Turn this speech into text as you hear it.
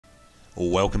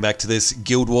Welcome back to this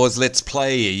Guild Wars Let's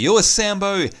Play. You're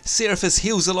Sambo, Seraphis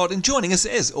heals a lot, and joining us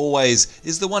as always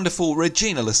is the wonderful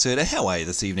Regina Lacerda. How are you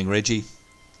this evening, Reggie?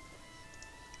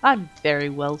 I'm very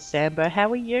well, Sambo. How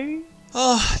are you?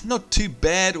 Oh, not too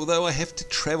bad, although I have to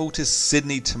travel to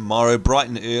Sydney tomorrow, bright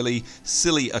and early,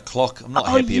 silly o'clock. I'm not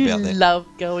happy about that. You love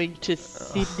going to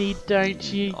Sydney, don't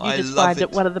you? You I just love find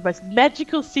it one of the most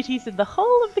magical cities in the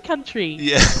whole of the country.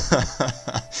 Yeah.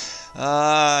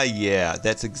 Yeah,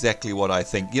 that's exactly what I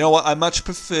think. You know what? I much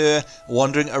prefer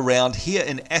wandering around here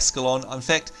in Ascalon. In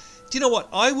fact, do you know what?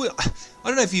 I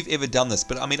don't know if you've ever done this,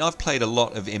 but I mean, I've played a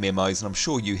lot of MMOs, and I'm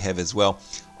sure you have as well.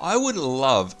 I would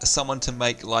love someone to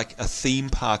make like a theme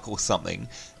park or something,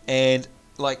 and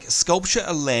like sculpture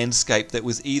a landscape that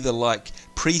was either like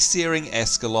pre-Searing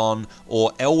Ascalon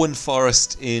or Elwyn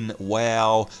Forest in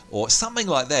WoW or something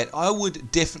like that. I would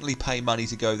definitely pay money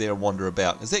to go there and wander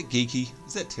about. Is that geeky?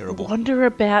 Is that terrible? Wander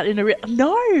about in a...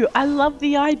 No, I love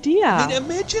the idea. I mean,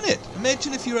 imagine it.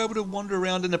 Imagine if you were able to wander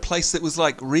around in a place that was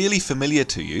like really familiar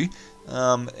to you,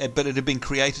 but it had been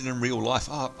created in real life.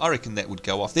 Oh, I reckon that would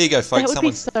go off. There you go, folks. That would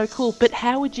be so cool. But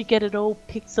how would you get it all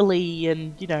pixely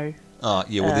and, you know... Oh,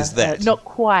 yeah, well, there's that. Not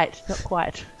quite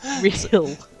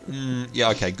real.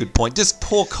 Yeah, okay, good point. Just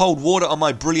pour cold water on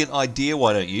my brilliant idea,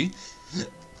 why don't you?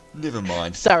 Never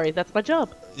mind. Sorry, that's my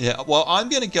job. Yeah, well, I'm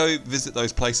going to go visit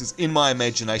those places in my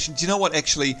imagination. Do you know what,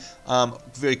 actually,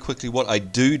 very quickly, what I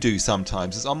do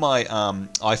sometimes is on my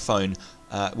iPhone,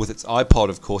 with its iPod,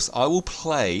 of course, I will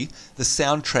play the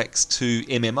soundtracks to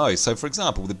MMOs. So, for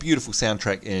example, the beautiful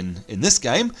soundtrack in this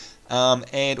game,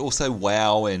 and also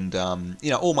WoW and, you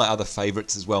know, all my other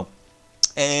favourites as well.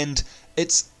 And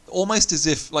it's almost as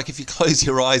if, like, if you close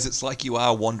your eyes, it's like you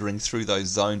are wandering through those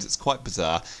zones. It's quite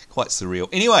bizarre, quite surreal.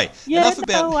 Anyway, yeah, enough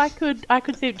about... I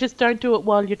could see, just don't do it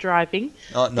while you're driving.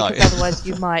 Oh, no. Because otherwise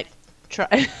you might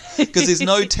try... Because there's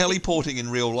no teleporting in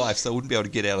real life, so I wouldn't be able to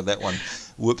get out of that one.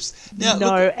 Whoops. Now,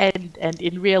 no, look, and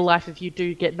in real life, if you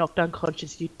do get knocked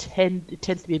unconscious, it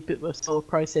tends to be a bit more slower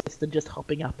process than just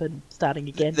hopping up and starting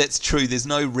again. That's true. There's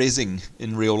no rezzing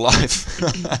in real life,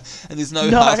 and there's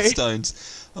no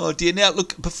hearthstones. Oh dear. Now,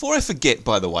 look, before I forget,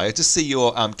 by the way, I just see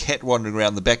your cat wandering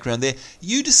around the background there.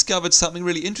 You discovered something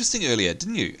really interesting earlier,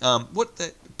 didn't you? What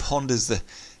that ponders the...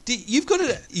 You've got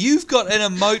an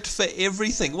emote for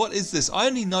everything. What is this? I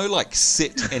only know like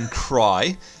sit and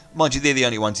cry. Mind you, they're the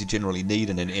only ones you generally need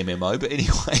in an MMO. But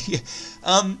anyway,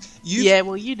 yeah.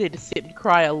 Well, you need to sit and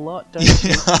cry a lot, don't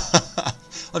you?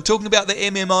 I'm talking about the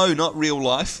MMO, not real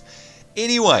life.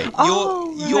 Anyway,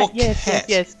 your cat.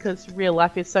 Yes, because real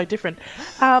life is so different.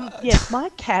 Yes, my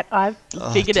cat. I've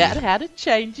figured out how to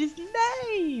change his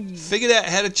name. Figured out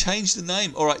how to change the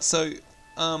name. All right. So,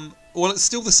 well, it's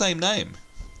still the same name.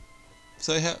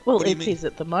 So how? Well, what do you mean? It is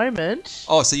at the moment.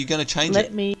 Oh, so you're going to change it?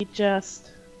 Let me just...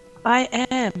 I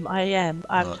am.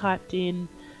 I've typed in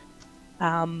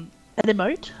an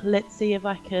emote. Let's see if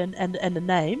I can... And a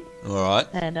name. All right.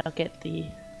 And I'll get the...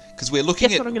 Because we're looking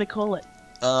Guess what I'm going to call it?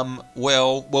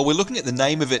 Well, we're looking at the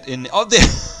name of it in... Oh, there...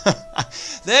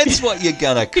 That's what you're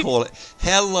going to call it.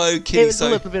 Hello Kitty. It was a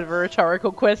little bit of a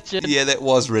rhetorical question. Yeah, that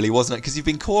was really, wasn't it? Because you've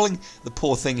been calling the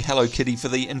poor thing Hello Kitty for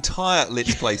the entire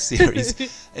Let's Play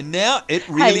series. And now it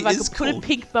really if I is could put a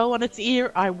pink bow on its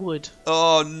ear, I would.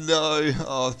 Oh, no.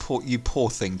 Oh, poor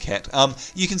thing, cat.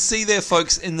 You can see there,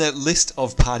 folks, in the list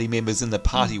of party members in the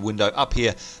party window up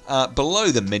here, below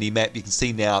the mini-map, you can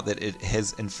see now that it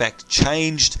has, in fact,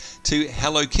 changed to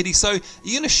Hello Kitty. So, are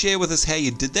you going to share with us how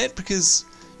you did that? Because...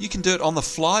 you can do it on the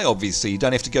fly, obviously. You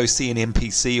don't have to go see an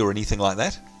NPC or anything like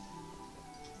that.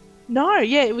 No,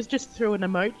 yeah, it was just through an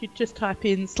emote. You just type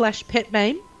in /pet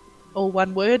name, all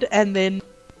one word, and then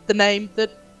the name that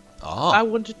I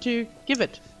wanted to give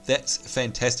it. That's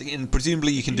fantastic. And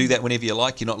presumably you can do that whenever you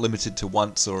like. You're not limited to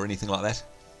once or anything like that.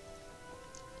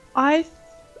 I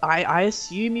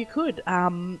assume you could.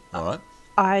 All right.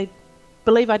 I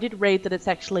believe I did read that it's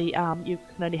actually you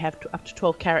can only have up to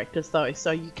 12 characters though, so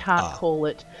you can't call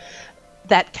it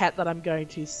that cat that I'm going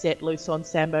to set loose on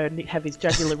Sambo and have his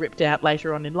jugular ripped out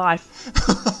later on in life.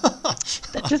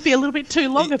 That'd just be a little bit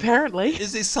too long, apparently.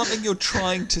 Is there something you're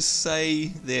trying to say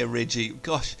there, Reggie?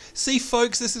 Gosh, see,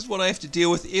 folks, this is what I have to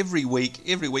deal with every week.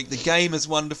 Every week, the game is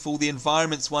wonderful, the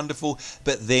environment's wonderful,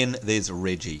 but then there's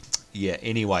Reggie. Yeah,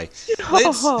 anyway,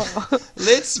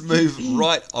 let's move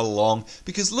right along,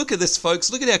 because look at this, folks.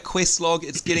 Look at our quest log.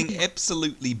 It's getting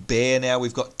absolutely bare now.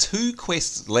 We've got 2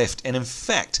 quests left, and in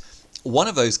fact, one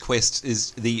of those quests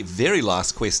is the very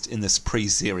last quest in this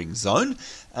pre-Searing zone.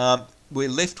 We're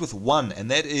left with one, and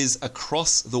that is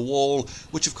Across the Wall,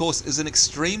 which of course is an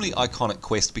extremely iconic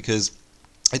quest because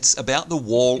It's about the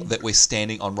wall that we're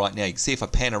standing on right now. You can see if I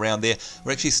pan around there,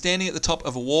 we're actually standing at the top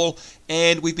of a wall,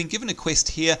 and we've been given a quest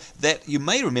here that you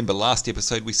may remember last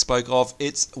episode we spoke of.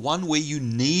 It's one where you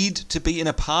need to be in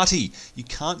a party. You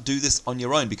can't do this on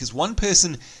your own because one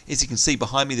person, as you can see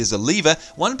behind me, there's a lever.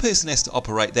 One person has to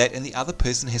operate that, and the other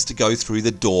person has to go through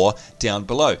the door down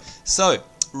below. So,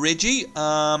 Reggie,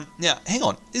 now, hang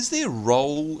on. Is there a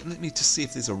roll? Let me just see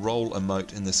if there's a roll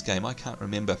emote in this game. I can't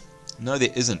remember. No,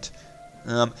 there isn't.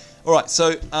 Alright,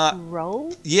 so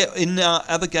roll? Yeah, in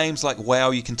other games like WoW,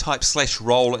 you can type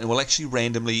 /roll and it will actually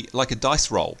randomly, like a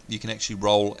dice roll, you can actually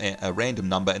roll a random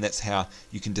number, and that's how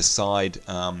you can decide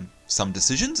some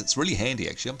decisions. It's really handy,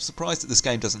 actually. I'm surprised that this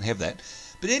game doesn't have that.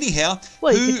 But anyhow,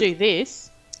 well, you could do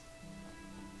this.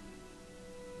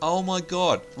 Oh my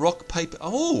god, rock, paper.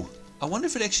 Oh, I wonder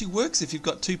if it actually works if you've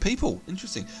got two people.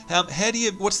 Interesting. How do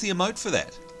you? What's the emote for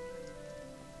that?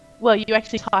 Well, you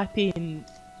actually type in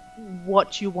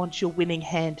what you want your winning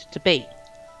hand to be.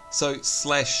 So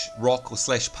 /rock or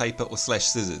 /paper or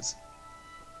 /scissors.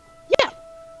 Yeah.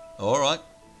 All right.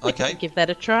 Okay. Give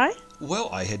that a try. Well,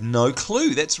 I had no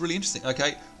clue. That's really interesting.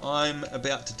 Okay, I'm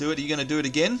about to do it. Are you going to do it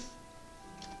again?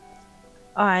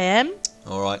 I am.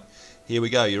 All right. Here we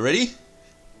go. You ready?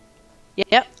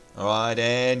 Yep. All right,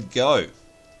 and go.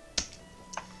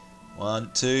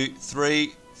 1, 2,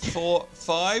 3, 4,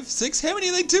 5, 6. How many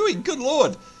are they doing? Good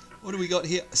Lord. What do we got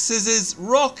here? Scissors,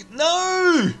 rock.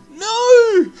 No!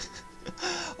 No!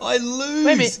 I lose.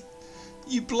 Wait a minute.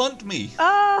 You blunt me.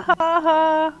 Ah ha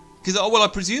ha. Because, I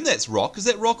presume that's rock. Is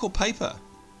that rock or paper?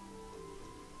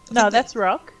 No, that's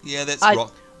rock. Yeah, that's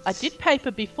rock. I did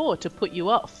paper before to put you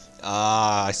off.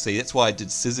 Ah, I see. That's why I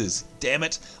did scissors. Damn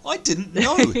it. I didn't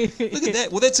know. Look at that.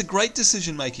 Well, that's a great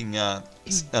decision-making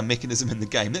mechanism in the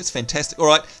game. That's fantastic. All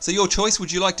right, so your choice.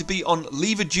 Would you like to be on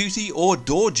lever duty or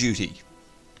door duty?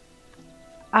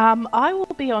 I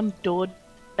will be on door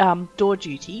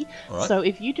duty. Right. So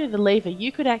if you do the lever,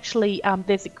 you could actually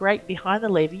there's a grate behind the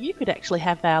lever. You could actually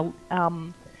have our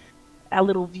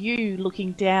little view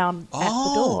looking down at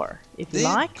the door, if you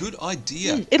like. Good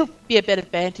idea. It'll be a better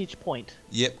vantage point.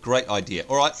 Yep, great idea.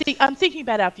 All right. See, I'm thinking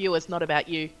about our viewers, not about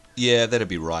you. Yeah, that'd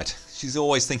be right. She's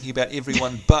always thinking about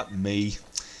everyone but me.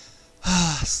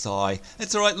 Sigh.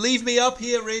 It's all right. Leave me up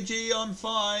here, Reggie. I'm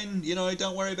fine. You know,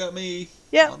 don't worry about me.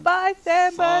 Yeah, I'm bye,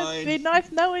 Sambonz. fine. Be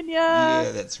nice knowing ya.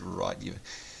 Yeah, that's right.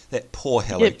 That poor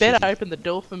Hello You better Kitty. open the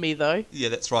door for me, though. Yeah,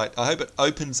 that's right. I hope it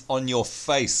opens on your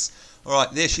face. All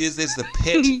right, there she is. There's the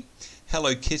pet.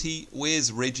 Hello Kitty.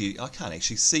 Where's Reggie? I can't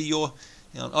actually see your...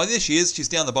 Oh, there she is. She's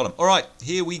down the bottom. All right,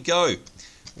 here we go.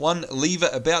 One lever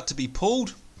about to be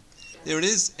pulled. There it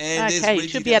is. And there's Reggie. Okay, you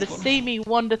should be able to see me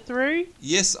wander through.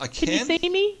 Yes, I can. Can you see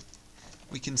me?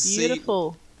 We can see.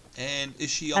 Beautiful. And is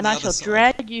she on and the I other shall side?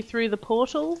 drag you through the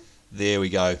portal. There we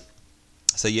go.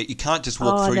 So yeah, you can't just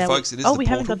walk through, folks. It is the portal. we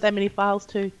haven't got that many files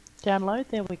to download.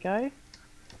 There we go.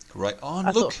 Great. Oh,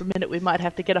 I thought for a minute we might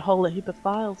have to get a whole heap of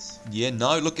files. Yeah,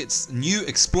 no, look, it's new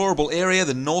explorable area,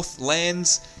 the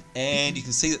Northlands, and you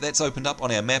can see that that's opened up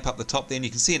on our map up the top there, and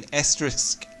you can see an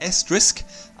asterisk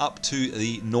up to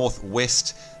the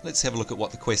northwest. Let's have a look at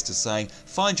what the quest is saying.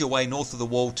 Find your way north of the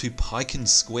wall to Pyken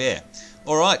Square.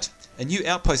 All right, a new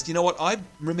outpost. You know what? I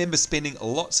remember spending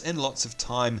lots and lots of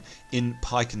time in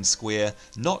Pyken Square,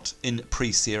 not in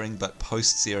pre-Searing, but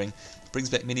post-Searing. Brings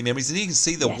back many memories, and you can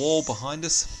see the wall behind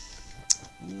us.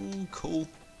 Ooh, cool.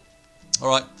 All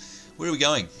right, where are we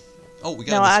going? Oh, we're going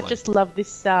this way. I just love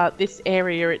this this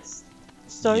area. It's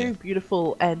so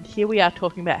beautiful, and here we are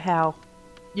talking about how,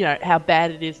 how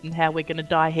bad it is and how we're going to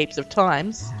die heaps of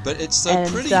times. But it's so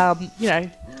pretty.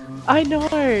 I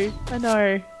know.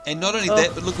 And not only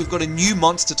that, but look, we've got a new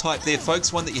monster type there,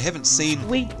 folks. One that you haven't seen in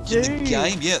the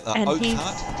game. Yeah, the and oak he's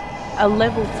heart. A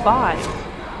level 5,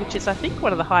 which is, I think,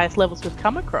 one of the highest levels we've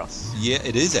come across. Yeah,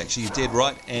 it is actually. You're dead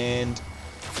right. And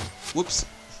whoops.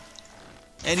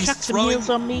 And he's throwing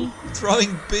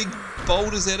big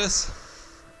boulders at us.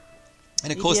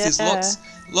 And of course, there's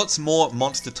lots more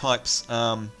monster types.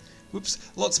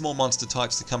 Lots more monster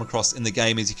types to come across in the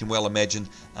game, as you can well imagine,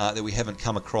 that we haven't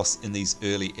come across in these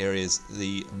early areas.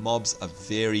 The mobs are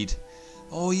varied.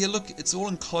 Oh yeah, look, it's all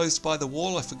enclosed by the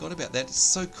wall. I forgot about that. It's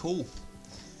so cool.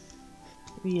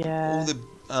 Yeah. All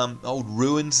the old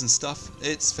ruins and stuff.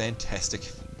 It's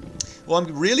fantastic. Well,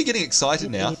 I'm really getting excited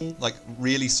now. Like,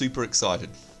 really super excited.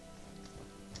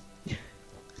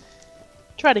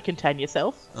 Try to contain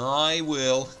yourself. I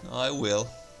will.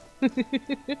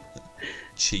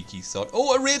 Cheeky sod.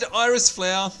 Oh, a red iris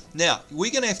flower. Now,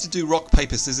 we're going to have to do rock,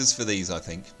 paper, scissors for these, I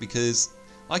think, because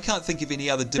I can't think of any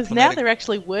other diplomatic... Because now they're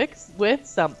actually worth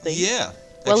something. Yeah.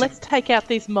 Well, let's take out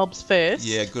these mobs first.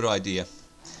 Yeah, good idea.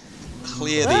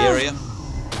 clear the area.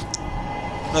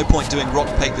 No point doing rock,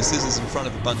 paper, scissors in front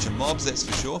of a bunch of mobs, that's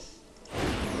for sure.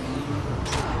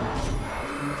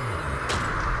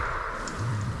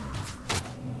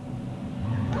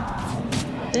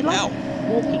 They're like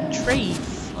walking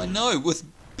trees. I know, but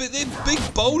they're big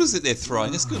boulders that they're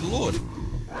throwing. That's good lord.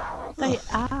 They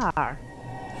are.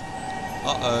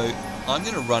 Uh-oh. I'm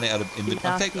going to run out of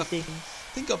inventory. In fact, I Things.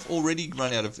 think I've already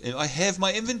run out of... I have.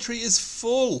 My inventory is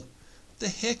full. What the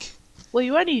heck? Well,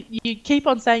 you keep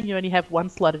on saying you only have one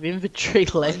slot of inventory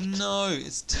left. I know.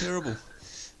 It's terrible.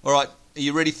 All right. Are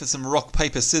you ready for some rock,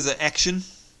 paper, scissor action?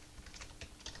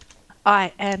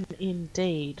 I am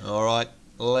indeed. All right.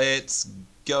 Let's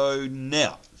go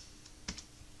now.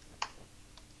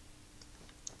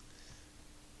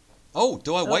 Oh,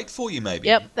 do I wait for you maybe?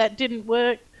 Yep, that didn't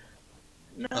work.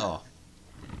 No. Oh.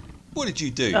 What did you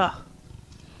do?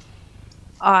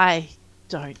 I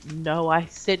don't know. I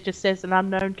said just says an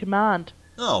unknown command.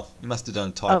 Oh, you must have done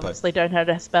a typo. Obviously don't know how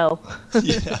to spell.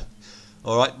 Yeah.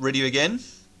 All right, ready again?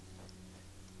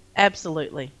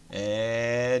 Absolutely.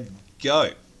 And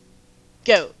go.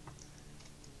 Go.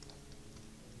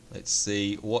 Let's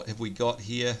see, what have we got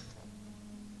here?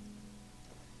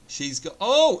 She's got...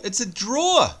 Oh, it's a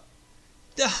drawer!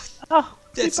 Oh,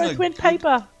 That's we both no went good.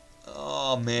 paper.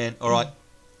 Oh, man. All right,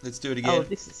 let's do it again. Oh,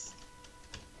 this is...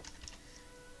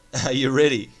 Are you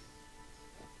ready?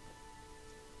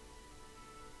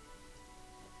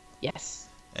 Yes.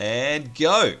 And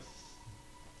go.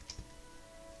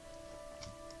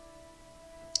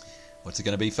 What's it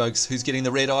going to be, folks? Who's getting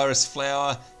the red iris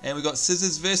flower? And we've got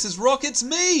scissors versus rock. It's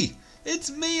me! It's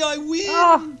me! I win!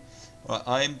 Oh. Right,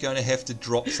 I'm going to have to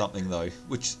drop something, though,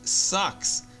 which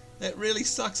sucks. That really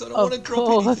sucks. I don't want to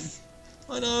drop anything.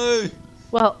 I know.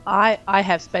 Well, I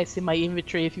have space in my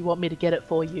inventory if you want me to get it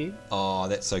for you. Oh,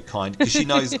 that's so kind. Because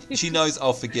she knows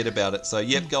I'll forget about it. So,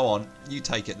 yep, go on. You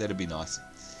take it. That'd be nice.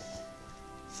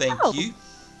 Thank you.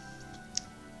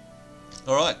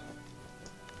 All right.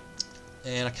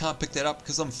 And I can't pick that up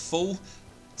because I'm full.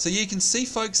 So you can see,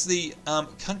 folks, the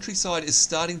countryside is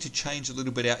starting to change a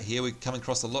little bit out here. We're coming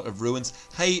across a lot of ruins.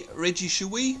 Hey, Reggie,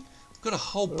 should we? We've got a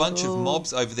whole bunch of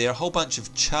mobs over there, a whole bunch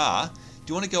of Charr. Do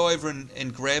you want to go over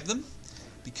and grab them?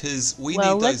 Because we need those...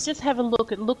 Well, let's just have a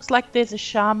look. It looks like there's a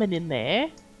shaman in there.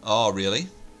 Oh, really?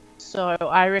 So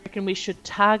I reckon we should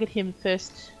target him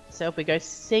first. So if we go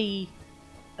C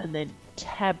and then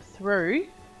tab through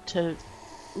to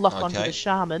lock onto the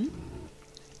shaman.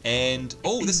 And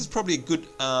oh, this is probably a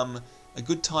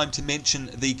good time to mention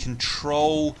the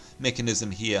control mechanism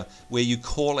here, where you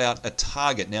call out a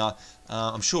target. Now,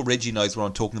 I'm sure Reggie knows what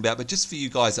I'm talking about, but just for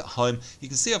you guys at home, you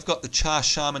can see I've got the Charr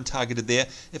Shaman targeted there.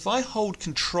 If I hold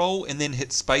control and then hit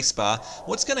spacebar,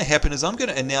 what's going to happen is I'm going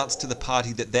to announce to the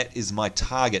party that that is my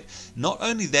target. Not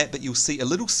only that, but you'll see a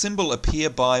little symbol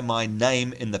appear by my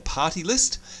name in the party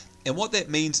list. And what that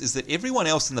means is that everyone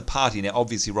else in the party, now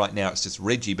obviously right now it's just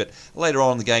Reggie, but later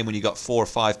on in the game when you've got 4 or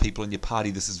 5 people in your party,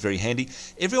 this is very handy.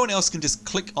 Everyone else can just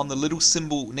click on the little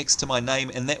symbol next to my name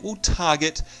and that will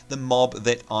target the mob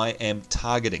that I am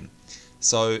targeting.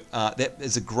 So that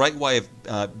is a great way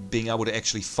of being able to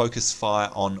actually focus fire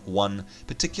on one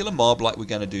particular mob like we're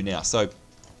going to do now. So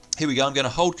here we go, I'm going to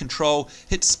hold control,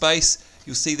 hit space.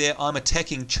 You'll see there I'm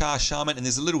attacking Charr Shaman and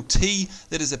there's a little T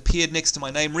that has appeared next to my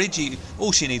name. Reggie,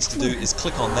 all she needs to do is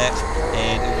click on that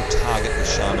and it will target the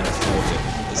Shaman for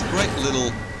her. There's a great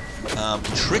little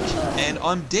trick and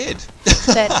I'm dead.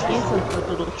 That is a good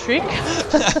little trick.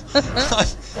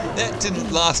 That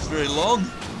didn't last very long.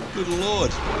 Good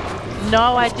lord.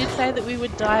 No, I did say that we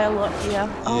would die a lot here.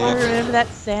 Oh, Yeah. I remember that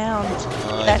sound.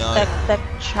 I know. That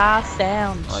Charr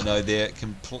sound. I know there.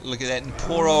 Look at that. And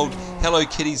poor old Hello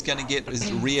Kitty's going to get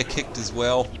his rear kicked as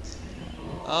well.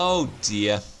 Oh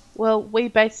dear. Well, we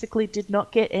basically did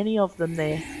not get any of them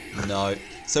there. No.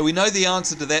 So we know the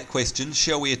answer to that question.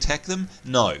 Shall we attack them?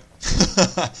 No.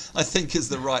 I think is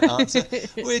the right answer.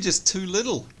 We're just too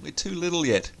little. We're too little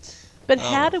yet. But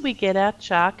how do we get our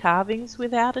Charr carvings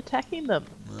without attacking them?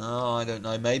 Oh, I don't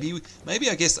know. Maybe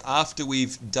I guess after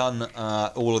we've done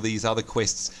all of these other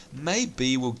quests,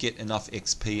 maybe we'll get enough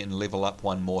XP and level up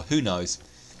one more. Who knows?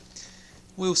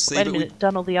 We'll see. Wait a minute,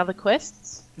 done all the other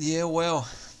quests? Yeah, well,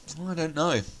 I don't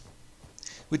know.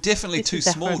 We're definitely too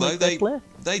small though.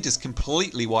 They just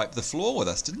completely wiped the floor with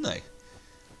us, didn't they?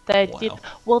 They did.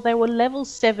 Well, they were level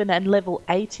 7 and level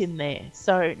 8 in there.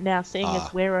 So now seeing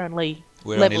as we're only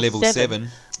level 7.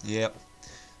 Yep.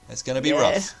 That's going to be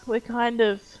rough. We're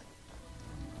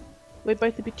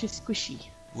both a bit too squishy.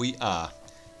 We are.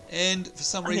 And for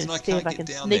some reason I can't get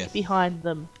down sneak there. behind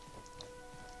them.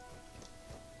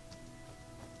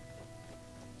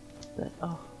 But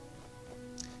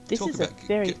This Talk is a about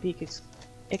very big going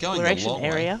a exploration long way.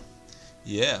 area.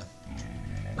 Yeah.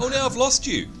 Oh, now I've lost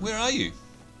you. Where are you?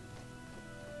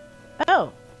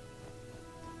 Oh.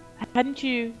 Hadn't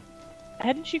you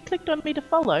clicked on me to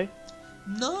follow?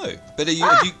 No. But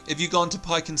have you gone to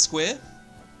Pike and Square?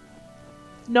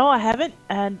 No, I haven't,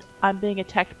 and I'm being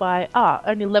attacked by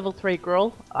only level 3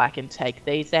 Gruul. I can take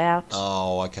these out.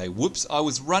 Oh, okay. Whoops. I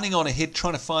was running on ahead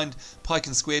trying to find Pike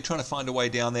and Square, trying to find a way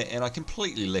down there, and I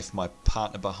completely left my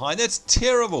partner behind. That's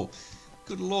terrible.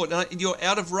 Good Lord. And you're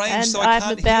out of range, and so I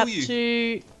can't heal you.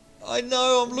 To... I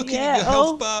know. I'm looking at your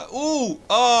health bar. Ooh.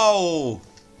 Oh.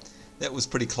 That was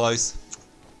pretty close.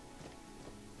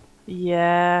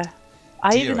 Yeah.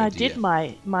 I Dear, did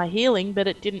my healing, but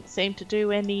it didn't seem to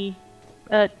do any...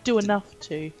 do enough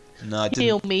to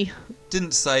heal me.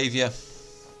 Didn't save you.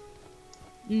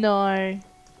 No.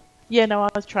 Yeah, no, I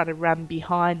was trying to run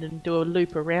behind and do a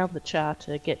loop around the Charr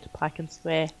to get to Pike and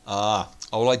Square. Ah.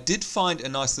 Oh, well, I did find a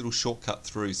nice little shortcut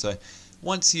through. So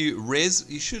once you res,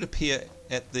 you should appear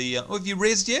at the... oh, have you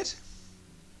resed yet?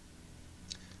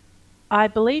 I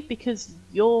believe because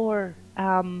you're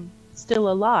still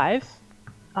alive,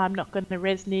 I'm not going to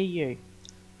res near you.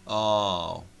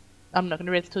 Oh. I'm not going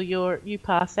to res till you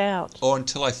pass out. Or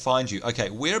until I find you. Okay,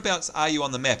 whereabouts are you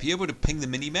on the map? Are you able to ping the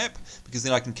mini-map? Because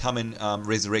then I can come and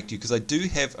resurrect you. Because I do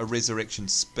have a resurrection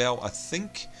spell, I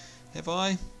think. Have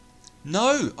I?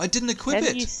 No, I didn't equip it.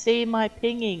 Can you see my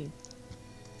pinging?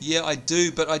 Yeah, I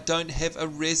do, but I don't have a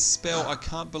res spell. I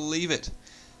can't believe it.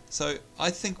 So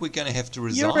I think we're going to have to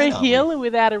resign. You're a healer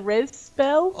without a res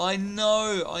spell? I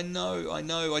know.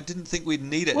 I didn't think we'd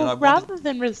need it. Well, rather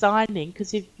than resigning,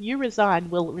 because if you resign,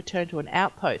 we'll return to an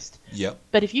outpost. Yep.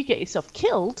 But if you get yourself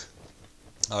killed,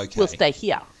 okay, we'll stay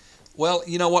here. Well,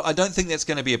 you know what? I don't think that's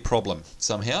going to be a problem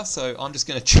somehow. So I'm just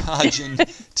going to charge in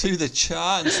to the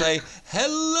Charr and say,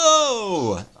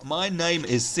 hello, my name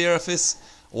is Seraphis.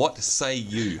 What say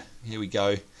you? Here we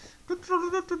go.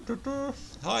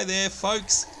 Hi there,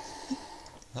 folks.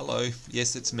 Hello.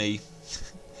 Yes, it's me.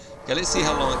 Okay, let's see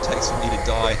how long it takes for me to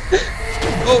die.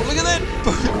 Oh, look at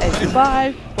that!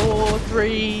 5, 4,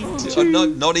 3, 2. Oh,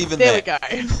 not even there that.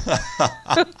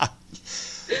 There we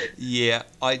go. Yeah,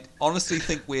 I honestly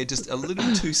think we're just a little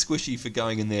too squishy for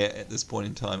going in there at this point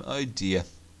in time. Oh dear.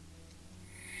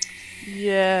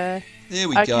 Yeah. There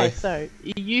we go. Okay, so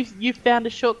you found a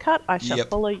shortcut. I shall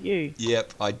follow you.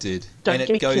 Yep, I did. Don't and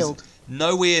get it goes killed.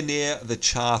 nowhere near the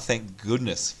Charr, thank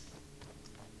goodness.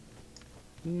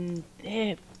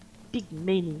 They're big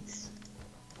meanies.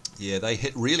 Yeah, they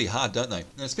hit really hard, don't they?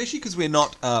 And especially because we're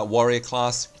not warrior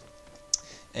class.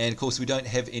 And of course we don't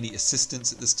have any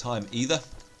assistance at this time either.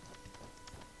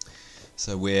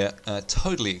 So we're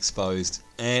totally exposed,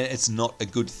 and it's not a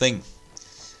good thing.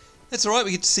 That's alright,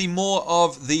 we get to see more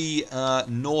of the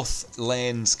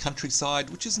Northlands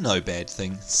countryside, which is no bad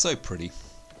thing. It's so pretty.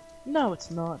 No, it's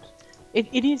not.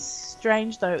 It is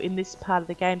strange, though, in this part of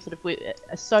the game, sort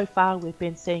of, so far we've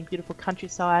been seeing beautiful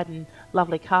countryside and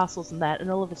lovely castles and that,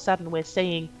 and all of a sudden we're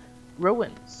seeing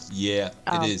ruins. Yeah,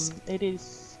 it is. It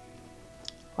is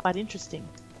quite interesting.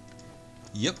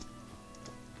 Yep.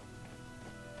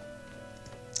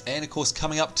 And, of course,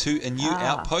 coming up to a new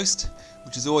outpost,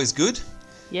 which is always good.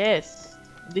 Yes.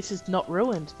 This is not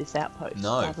ruined, this outpost,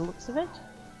 no. by the looks of it.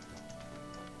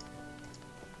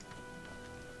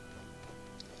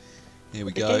 Here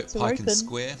we go, Pike and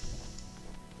Square.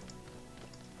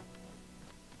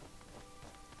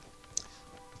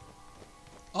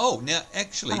 Oh, now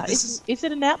actually, is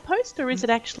it an outpost or is it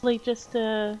actually just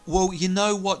a? Well, you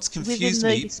know what's confused me?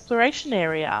 Within the exploration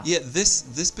area. Yeah,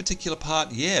 this particular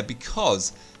part, yeah,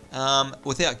 because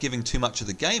without giving too much of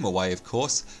the game away, of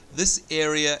course, this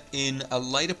area in a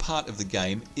later part of the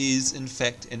game is in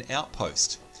fact an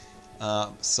outpost.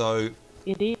 So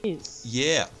it is.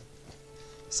 Yeah.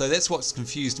 So that's what's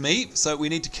confused me. So we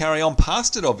need to carry on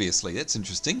past it, obviously. That's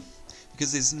interesting.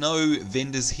 Because there's no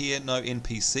vendors here, no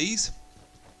NPCs.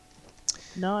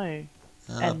 No.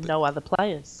 And no other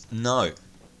players. No.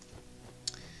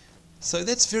 So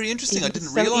that's very interesting. I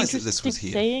didn't realise that this was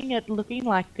here. Seeing it looking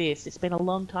like this. It's been a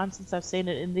long time since I've seen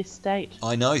it in this state.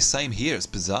 I know, same here. It's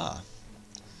bizarre.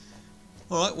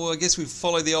 Alright, well I guess we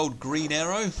follow the old green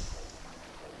arrow.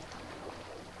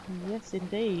 Yes,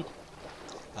 indeed.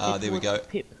 Ah, there we go.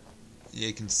 Pip. Yeah,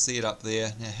 you can see it up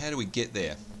there. Now, how do we get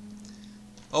there?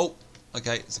 Oh,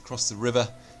 okay, it's across the river.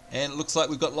 And it looks like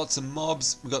we've got lots of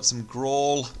mobs. We've got some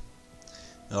Gruul.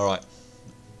 Alright.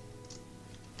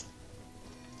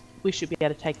 We should be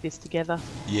able to take this together.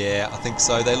 Yeah, I think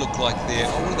so. They look like they're...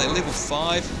 Oh, what are they? Level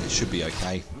 5? It should be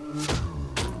okay.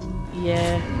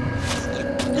 Yeah.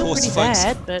 Of course, pretty folks,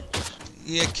 bad, but...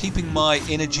 Yeah, keeping my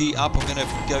energy up. I'm going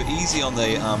to go easy on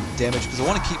the damage because I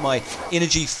want to keep my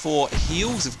energy for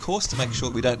heals, of course, to make sure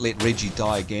that we don't let Reggie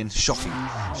die again. Shocking.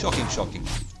 Shocking, shocking.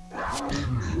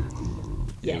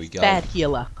 There we go. Bad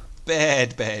healer.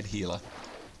 Bad healer.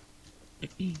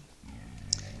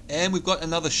 And we've got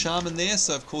another shaman there,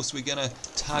 so of course we're going to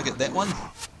target that one.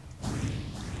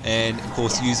 And of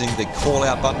course using the call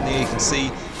out button there, you can see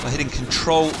by hitting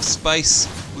control space,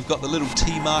 we've got the little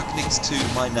T mark next to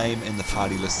my name in the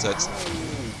party list. So it's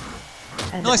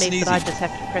and nice it and means easy. that I just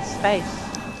have to press space.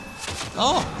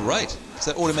 Oh, great.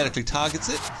 So it automatically targets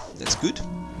it. That's good.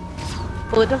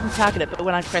 Well, it doesn't target it, but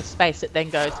when I press space, it then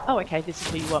goes, oh, okay, this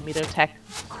is who you want me to attack.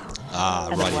 Ah,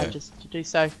 and right. I just to do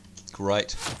so.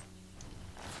 Great.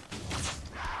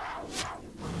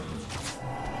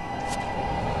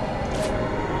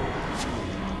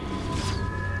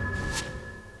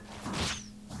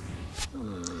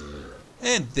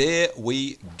 And there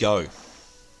we go.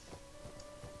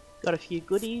 Got a few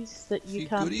goodies that you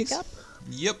can't pick up.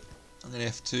 Yep. I'm going to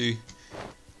have to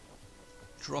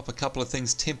drop a couple of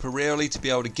things temporarily to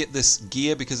be able to get this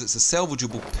gear because it's a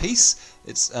salvageable piece.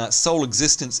 Its sole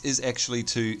existence is actually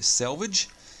to salvage.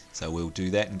 So we'll do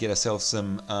that and get ourselves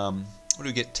some, what do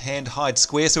we get? Tanned hide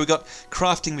square. So we got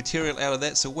crafting material out of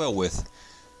that, so well worth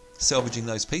salvaging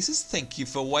those pieces. Thank you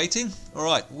for waiting.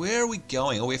 Alright, where are we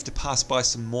going? Oh, we have to pass by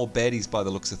some more baddies by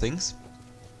the looks of things.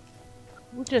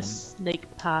 We'll just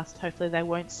sneak past. Hopefully they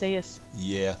won't see us.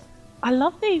 Yeah. I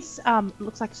love these.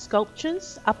 Looks like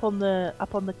sculptures up on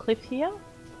the cliff here.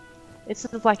 It's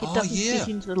sort of like it doesn't fit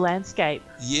into the landscape.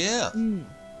 Yeah.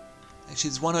 Actually,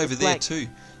 there's one over there too.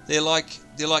 They're like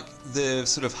the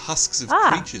sort of husks of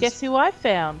creatures. Guess who I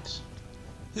found?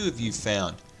 Who have you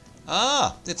found?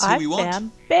 Ah, that's who we want. I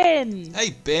found Ben.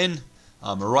 Hey, Ben.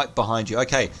 I'm right behind you.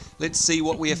 Okay, let's see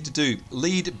what we have to do.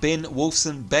 Lead Ben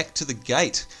Wolfson back to the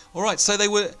gate. All right, so they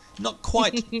were not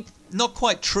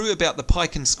quite true about the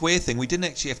Pike and Square thing. We didn't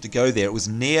actually have to go there. It was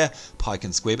near Pike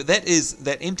and Square, but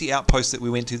that empty outpost that we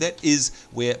went to. That is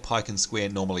where Pike and Square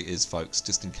normally is, folks.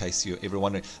 Just in case you're ever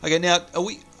wondering. Okay, now are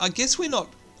we? I guess we're not.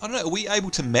 I don't know. Are we able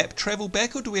to map travel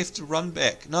back, or do we have to run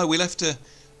back? No, we'll have to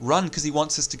run because he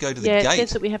wants us to go to the gate. Yeah, it says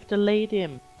that we have to lead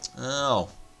him. Oh.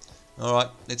 All right,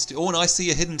 let's do. Oh, and I see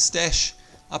a hidden stash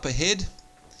up ahead.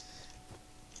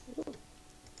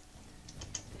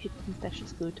 Hidden stash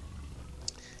is good.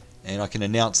 And I can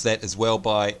announce that as well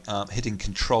by hitting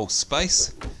control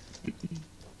space.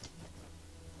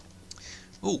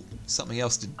 Oh, something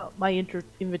else to... Oh, my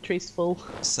inventory's full.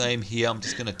 Same here. I'm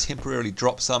just going to temporarily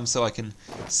drop some so I can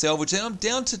salvage it. I'm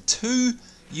down to 2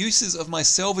 uses of my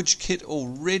salvage kit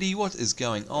already. What is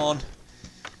going on?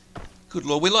 Good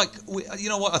lord. You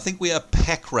know what? I think we are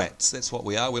pack rats. That's what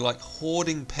we are. We're like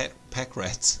hoarding pack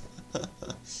rats.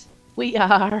 We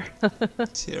are.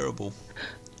 Terrible.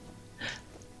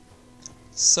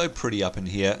 So pretty up in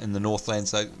here in the Northlands.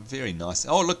 So very nice.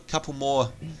 Oh, look, a couple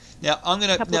more. Now I'm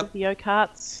gonna. A couple of the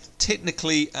carts.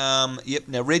 Technically, yep.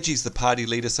 Now Reggie's the party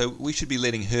leader, so we should be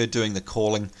letting her doing the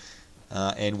calling,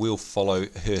 and we'll follow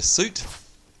her suit.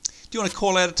 Do you want to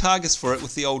call out a target for it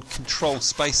with the old control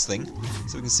space thing,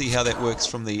 so we can see how that works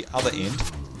from the other end?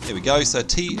 There we go. So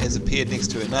T has appeared next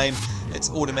to her name. It's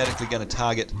automatically going to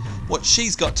target what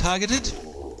she's got targeted.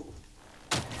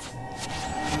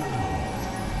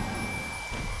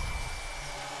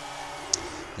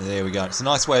 There we go. It's a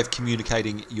nice way of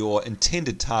communicating your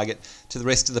intended target to the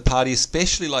rest of the party,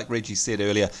 especially like Reggie said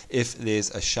earlier, if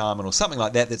there's a shaman or something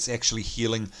like that that's actually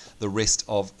healing the rest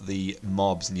of the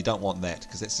mobs, and you don't want that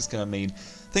because that's just going to mean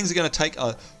things are going to take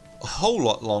a whole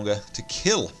lot longer to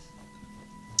kill.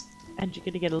 And you're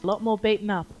going to get a lot more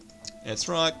beaten up. That's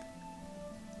right.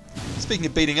 Speaking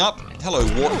of beating up, hello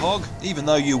Warthog. Even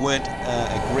though you weren't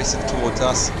aggressive towards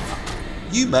us,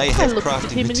 you may have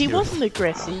crafting him material. And he wasn't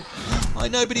aggressive. I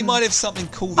know, but he might have something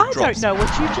cool that drops. I don't know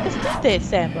what you just did there,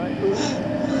 Sambo.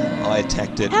 I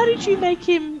attacked it. How did you make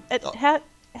him...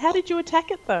 How did you attack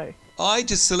it, though? I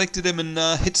just selected him and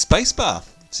hit spacebar.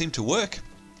 Seemed to work.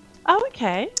 Oh,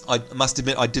 okay. I must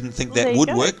admit I didn't think that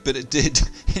would work, but it did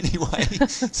anyway.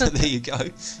 So there you go.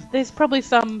 There's probably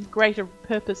some greater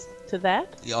purpose to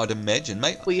that. Yeah, I'd imagine,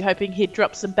 mate. Were you hoping he'd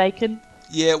drop some bacon?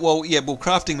 Yeah, well,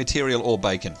 crafting material or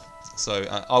bacon. So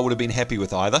I would have been happy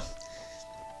with either.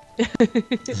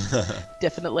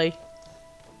 Definitely.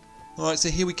 Alright, so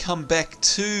here we come back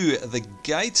to the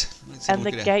gate. And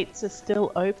the gates are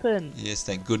still open. Yes,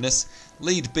 thank goodness.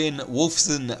 Lead Ben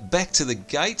Wolfson back to the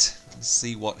gate. Let's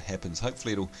see what happens.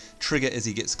 Hopefully it'll trigger as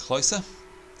he gets closer.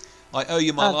 I owe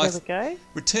you my life. There we go.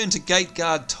 Return to Gate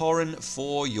Guard Torren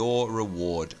for your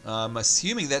reward. I'm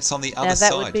assuming that's on the other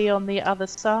side. That would be on the other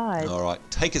side. Alright,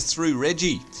 take us through,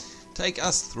 Reggie. Take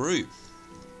us through.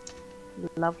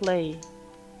 Lovely.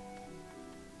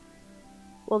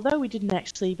 Although we didn't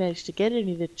actually manage to get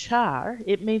any of the Charr,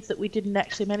 it means that we didn't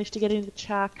actually manage to get any of the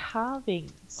Charr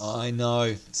carvings. I know.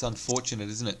 It's unfortunate,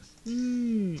 isn't it?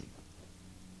 Hmm.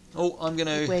 Oh, I'm going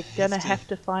to... We're going to have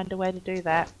to find a way to do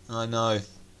that. I know.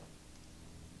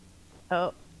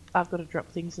 Oh, I've got to drop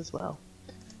things as well.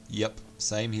 Yep,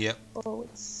 same here. Oh,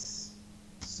 it's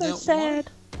so Now, sad.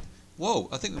 Whoa,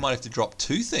 I think we might have to drop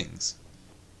 2 things.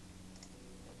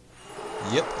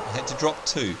 Yep, I had to drop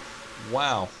 2.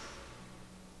 Wow.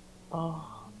 Oh,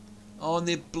 and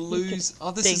they're blues.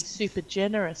 Oh, this being is super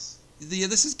generous. Yeah,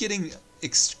 this is getting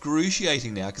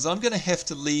excruciating now because I'm going to have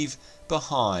to leave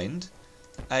behind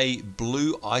a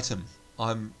blue item.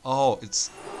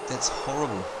 That's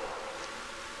horrible.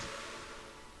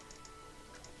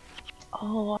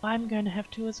 Oh, I'm going to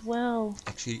have to as well.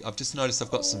 Actually, I've just noticed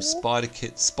I've got some spider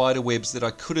kits, spider webs that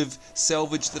I could have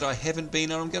salvaged that I haven't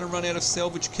been, and I'm going to run out of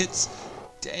salvage kits.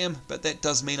 Damn, but that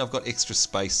does mean I've got extra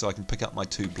space so I can pick up my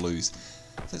 2 blues.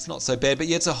 So it's not so bad, but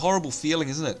yeah, it's a horrible feeling,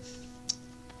 isn't it?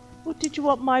 Well, did you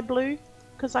want my blue?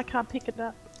 Because I can't pick it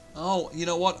up. Oh, you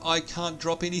know what? I can't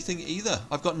drop anything either.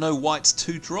 I've got no whites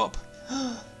to drop.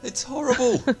 It's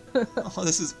horrible. Oh,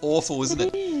 this is awful, isn't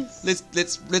it? It is.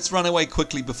 Let's run away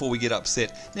quickly before we get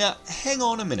upset. Now, hang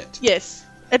on a minute. Yes.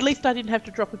 At least I didn't have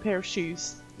to drop a pair of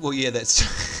shoes. Well, yeah,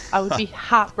 that's... I would be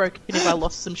heartbroken if I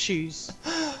lost some shoes.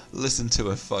 Listen to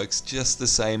her, folks. Just the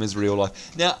same as real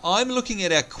life. Now, I'm looking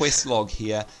at our quest log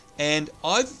here, and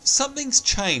something's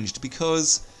changed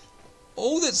because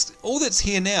all that's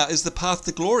here now is the Path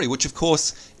to Glory, which of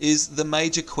course is the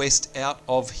major quest out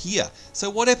of here. So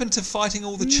what happened to fighting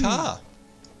all the Charr?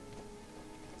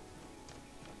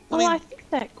 I think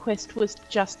that quest was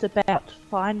just about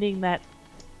finding that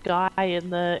guy in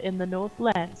the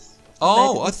Northlands.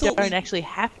 Oh, I thought we don't actually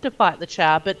have to fight the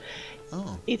Charr, but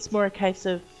it's more a case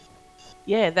of,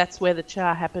 yeah, that's where the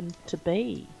Charr happened to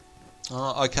be.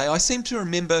 Oh, okay. I seem to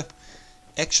remember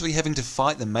actually having to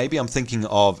fight them. Maybe I'm thinking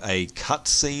of a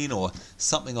cutscene or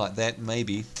something like that.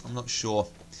 Maybe. I'm not sure.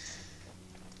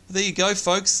 There you go,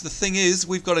 folks. The thing is,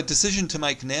 we've got a decision to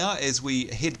make now as we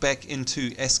head back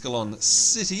into Ascalon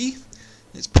City.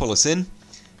 Let's pull us in.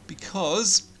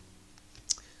 Because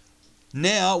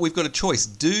now we've got a choice.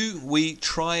 Do we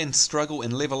try and struggle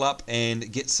and level up and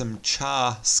get some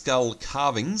Charr skull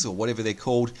carvings, or whatever they're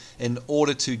called, in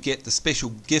order to get the special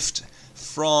gift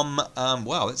from,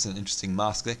 wow, that's an interesting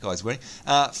mask that guy's wearing,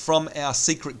 from our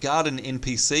secret garden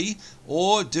NPC,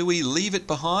 or do we leave it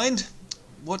behind?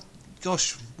 What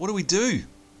do we do?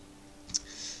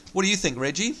 What do you think,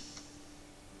 Reggie?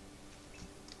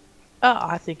 Oh,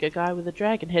 I think a guy with a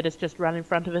dragon head has just run in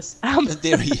front of us.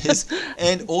 There he is.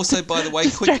 And also, by the way,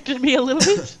 distracted me a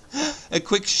little bit. A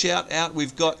quick shout out.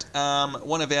 We've got another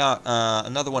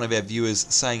one of our viewers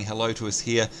saying hello to us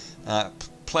here.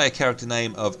 Player character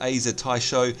name of Aza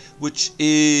Taisho, which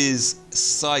is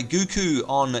Saiguku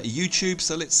on YouTube.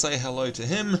 So let's say hello to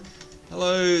him.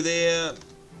 Hello there.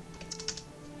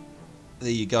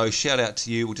 There you go. Shout out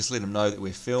to you. We'll just let him know that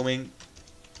we're filming.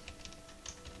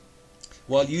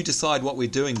 While you decide what we're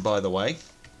doing, by the way.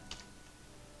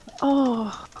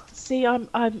 Oh, see,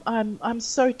 I'm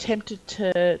so tempted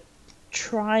to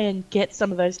try and get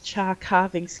some of those Charr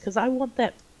carvings because I want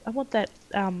that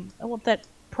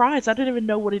prize. I don't even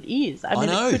know what it is. I mean,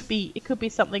 know. it could be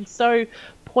something so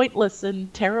pointless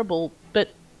and terrible, but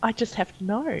I just have to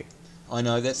know. I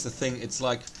know, that's the thing. It's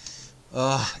like,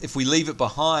 if we leave it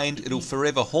behind, it'll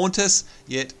forever haunt us.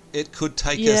 Yet it could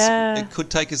take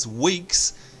us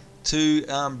weeks to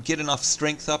get enough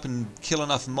strength up and kill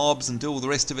enough mobs and do all the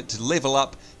rest of it to level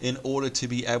up in order to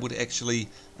be able to actually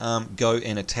go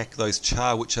and attack those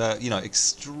Charr, which are,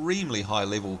 extremely high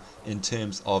level in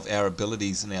terms of our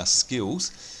abilities and our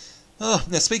skills. Now,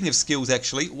 speaking of skills,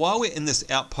 actually, while we're in this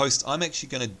outpost, I'm actually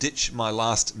going to ditch my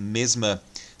last Mesmer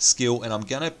skill, and I'm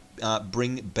going to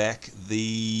bring back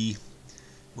the...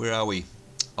 Where are we?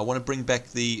 I want to bring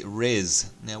back the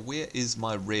Res. Now, where is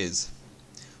my Res?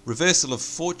 Reversal of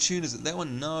Fortune, is it that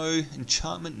one? No.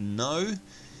 Enchantment, no.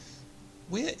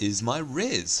 Where is my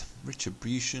Res?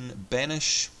 Retribution,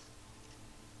 Banish.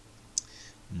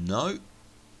 No.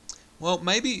 Well,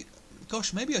 maybe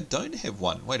I don't have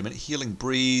one. Wait a minute. Healing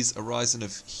Breeze, Horizon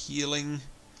of Healing.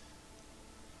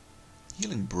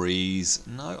 Healing Breeze.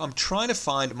 No, I'm trying to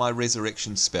find my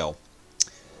Resurrection spell.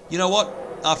 You know what?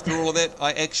 After all of that,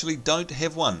 I actually don't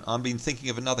have one. I've been thinking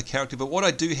of another character, but what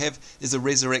I do have is a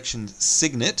Resurrection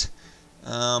Signet.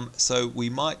 So we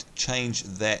might change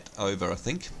that over, I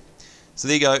think. So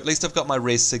there you go. At least I've got my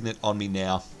Res Signet on me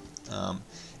now.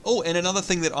 Oh, and another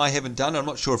thing that I haven't done, I'm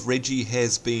not sure if Reggie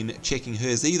has been checking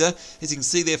hers either. As you can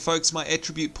see there, folks, my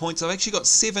attribute points, I've actually got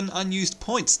 7 unused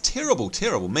points. Terrible,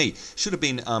 terrible me. Should have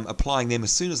been applying them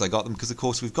as soon as I got them, because of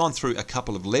course we've gone through a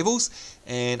couple of levels,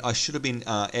 and I should have been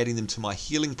adding them to my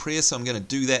healing prayer, so I'm going to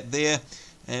do that there.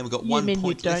 And we've got 1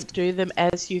 point left. You don't do them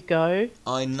as you go?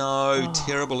 I know,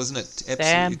 terrible, isn't it?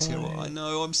 Absolutely terrible. I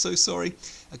know, I'm so sorry.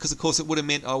 Because of course it would have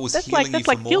meant I was healing you for more. That's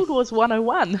like Guild Wars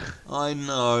 101. I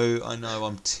know,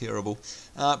 I'm terrible.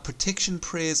 Protection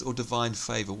prayers or divine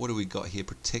favour. What do we got here?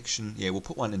 Protection. Yeah, we'll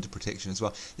put one into protection as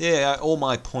well. Yeah, all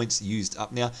my points used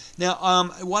up now. Now,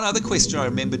 one other question I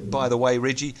remembered, by the way,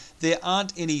 Reggie. There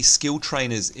aren't any skill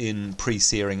trainers in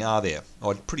pre-Searing, are there?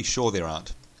 Oh, I'm pretty sure there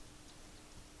aren't.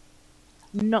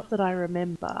 Not that I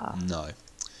remember. No.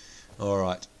 All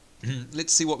right.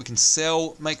 Let's see what we can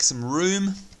sell. Make some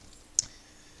room.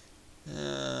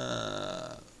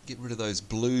 Get rid of those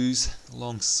blues.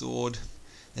 Long sword.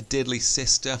 A deadly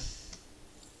cester.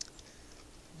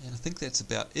 And I think that's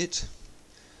about it.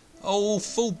 Oh,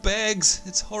 full bags.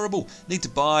 It's horrible. Need to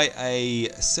buy a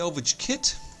salvage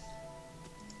kit.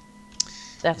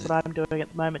 That's what I'm doing at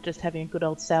the moment. Just having a good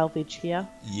old salvage here.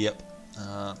 Yep.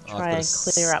 Try and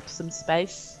clear up some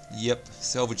space. Yep.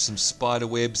 Salvage some spider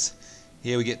webs.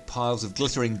 Here we get piles of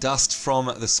glittering dust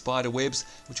from the spider webs,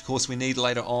 which of course we need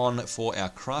later on for our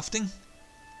crafting.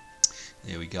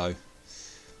 There we go.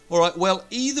 Alright, well,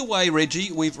 either way,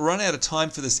 Reggie, we've run out of time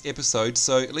for this episode,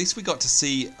 so at least we got to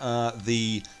see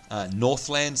the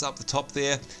Northlands up the top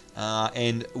there,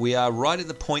 and we are right at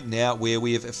the point now where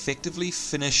we have effectively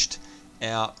finished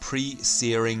our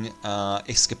pre-Searing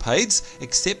escapades,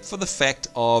 except for the fact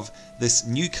of this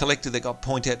new collector that got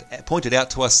pointed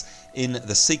out to us in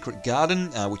the secret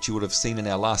garden, which you would have seen in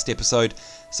our last episode.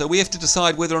 So we have to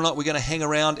decide whether or not we're going to hang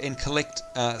around and collect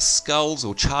skulls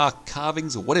or Charr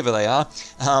carvings or whatever they are.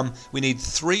 We need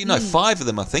 5 of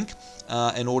them, I think,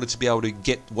 in order to be able to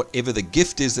get whatever the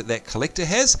gift is that collector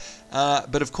has.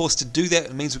 But of course, to do that,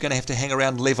 it means we're going to have to hang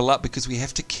around and level up, because we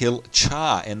have to kill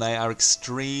Charr, and they are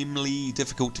extremely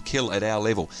difficult to kill at our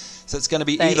level. So it's going to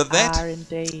be either that. They are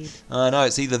indeed. I know,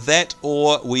 it's either that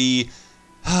or we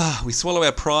swallow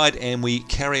our pride and we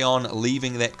carry on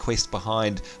leaving that quest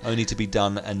behind, only to be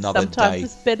done another day. Sometimes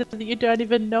it's better that you don't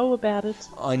even know about it.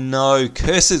 I know.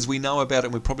 Curses, we know about it,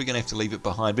 and we're probably going to have to leave it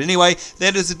behind. But anyway,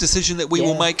 that is a decision that we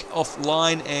will make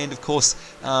offline, and of course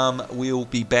we'll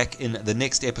be back in the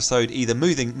next episode, either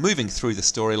moving through the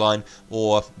storyline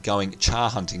or going Charr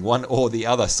hunting, one or the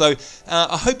other. So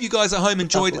I hope you guys at home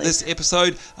enjoyed this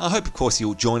episode. I hope, of course,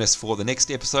 you'll join us for the next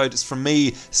episode. It's from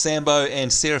me, Sambo, and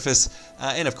Seraphis,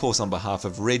 and of course on behalf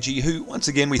of Reggie, who once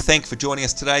again we thank for joining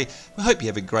us today. We hope you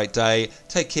have a great day.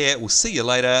 Take care. We'll see you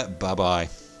later. Bye-bye.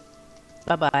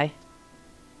 Bye-bye.